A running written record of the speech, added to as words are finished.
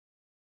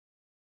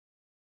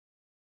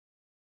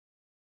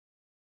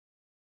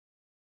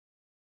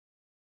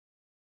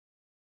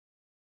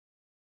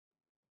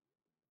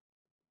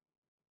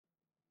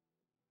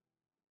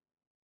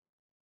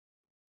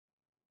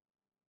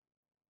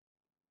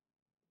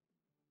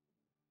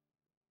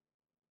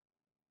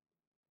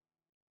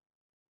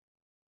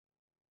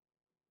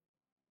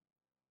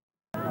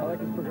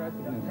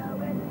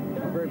progressiveness.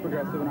 It's very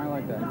progressive, and I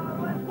like that.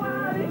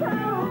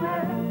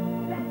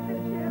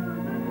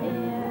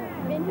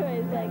 Winter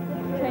is like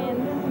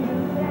trans,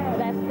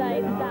 left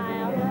side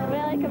style. We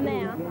like him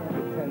now.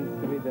 It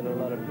tends to be that a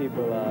lot of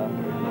people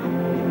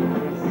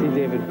see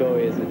David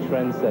Bowie as a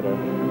trendsetter,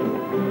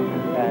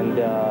 and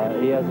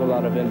he has a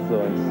lot of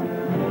influence.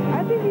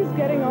 I think he's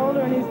getting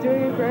older and he's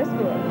doing it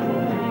gracefully.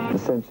 The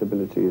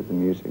sensibility of the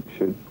music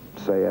should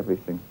say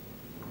everything.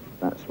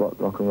 That's what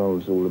rock and roll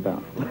is all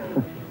about.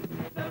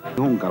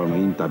 You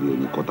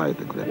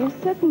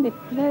certainly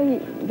play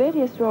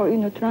various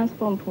roles,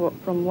 transform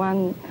from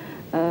one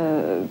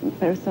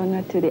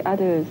persona to the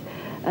others.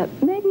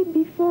 Maybe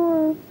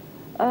before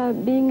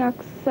being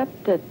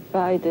accepted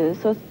by the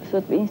sort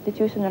of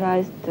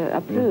institutionalized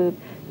approved,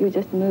 you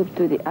just move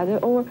to the other,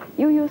 or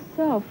you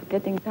yourself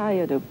getting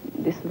tired of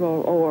this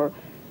role, or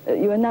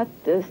you are not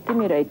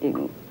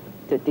stimulating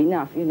it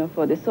enough,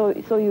 for this. So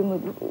you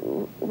move.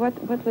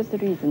 What was the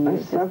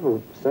reason?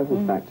 Several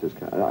factors.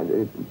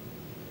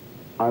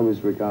 I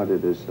was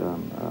regarded as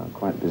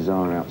quite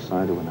bizarre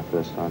outsider when I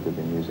first started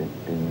in music.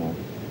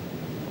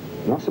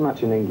 Not so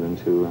much in England,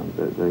 who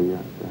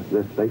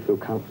they feel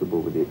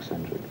comfortable with the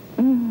eccentric,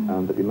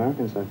 but the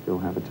Americans, I feel,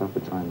 have a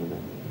tougher time with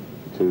it.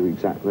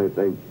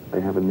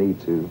 They have a need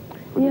to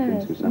put it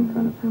into some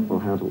kind of, well,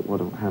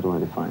 how do I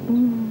define this?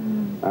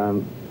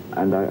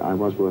 And I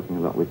was working a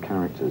lot with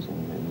characters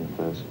in the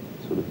first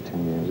sort of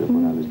 10 years of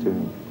what I was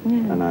doing,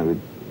 and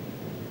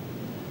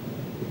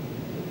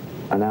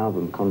an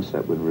album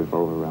concept would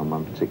revolve around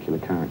one particular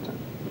character,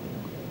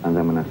 and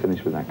then when I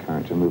finished with that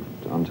character,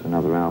 moved on to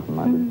another album,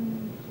 I would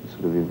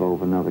sort of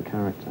evolve another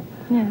character.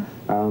 Yes.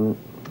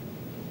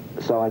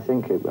 So I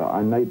think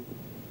I made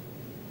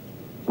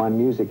my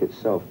music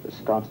itself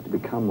started to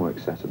become more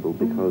accessible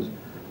because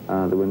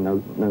there were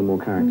no more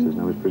characters,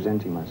 and I was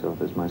presenting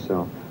myself as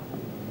myself.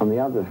 On the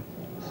other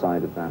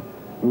side of that,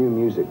 new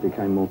music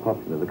became more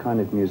popular. The kind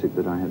of music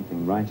that I had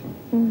been writing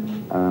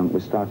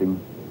was starting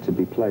to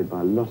be played by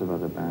a lot of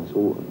other bands,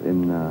 all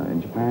in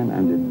Japan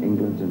and in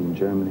England and in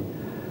Germany.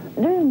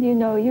 Then,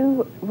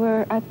 you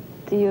were at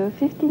your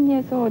 15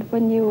 years old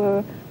when you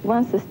were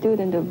once a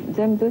student of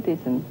Zen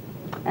Buddhism,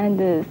 and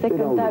the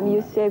second time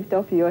you shaved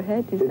off your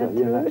head. Is that true?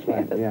 Yeah, that's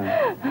right.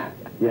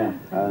 Yeah,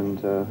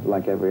 and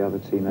like every other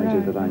teenager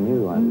that I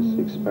knew, I was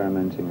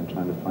experimenting and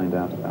trying to find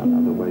out about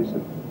other ways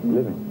of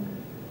living.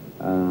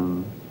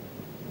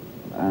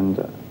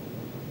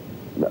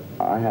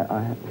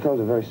 I felt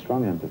a very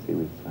strong empathy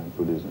with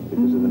Buddhism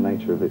because of the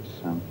nature of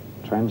its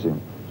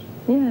transience.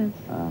 Yes.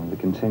 The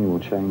continual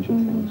change of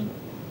things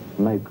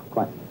made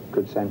quite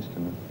good sense to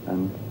me,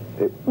 and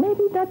it made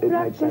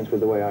sense with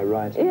the way I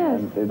write. Yes.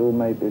 And it all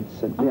made it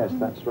said, yes,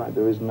 that's right.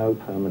 There is no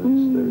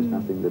permanence. There is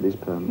nothing that is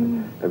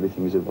permanent.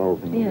 Everything is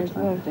evolving all the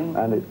time. Evolving.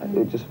 And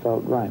it just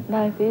felt right.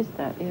 Life is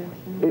that, yes.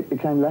 It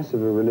became less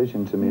of a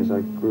religion to me as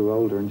I grew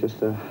older, and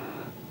just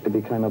it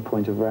became a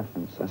point of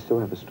reference. I still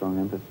have a strong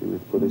empathy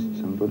with Buddhists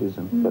and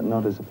Buddhism, but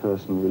not as a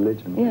personal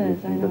religion,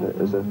 but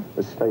as a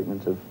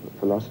statement of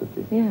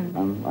philosophy. Yes.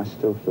 I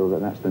still feel that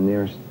that's the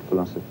nearest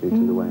philosophy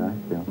to the way I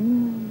feel.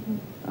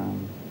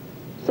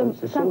 So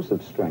it's a source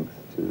of strength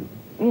to...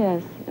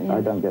 Yes.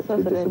 I don't get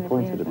too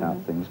disappointed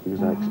about things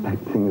because I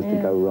expect things to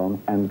go wrong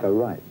and go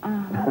right,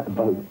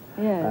 both.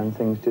 Yes. And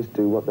things just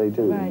do what they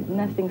do. Right,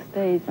 nothing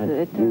stays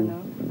eternal.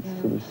 You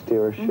sort of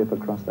steer a ship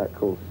across that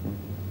course.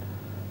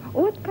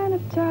 What kind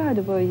of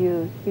child were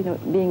you,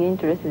 being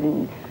interested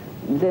in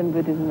Zen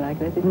Buddhism like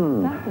that? It's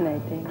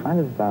fascinating. Kind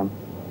of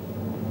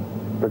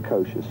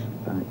precocious.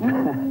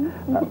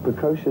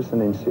 Precocious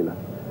and insular.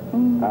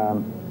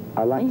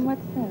 In what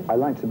sense? I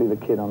like to be the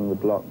kid on the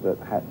block that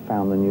had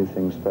found the new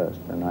things first,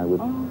 and I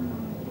would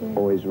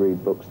always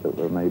read books that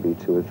were maybe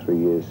 2 or 3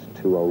 years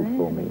too old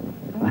for me.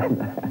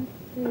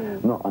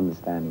 Not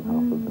understanding half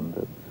of them,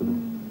 but sort of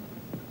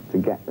to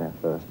get there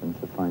first and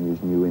to find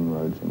these new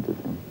inroads into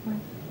things.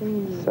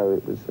 So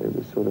it was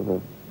sort of a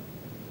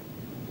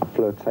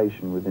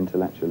flirtation with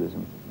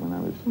intellectualism when I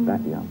was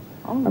that young.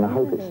 And I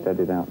hope it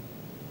steadied out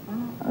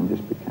and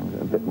just became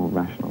a bit more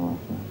rational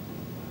after that.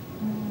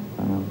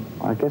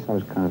 I guess I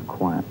was kind of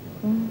quiet.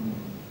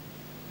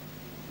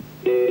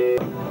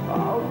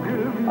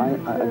 I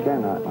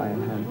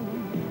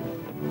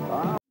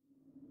had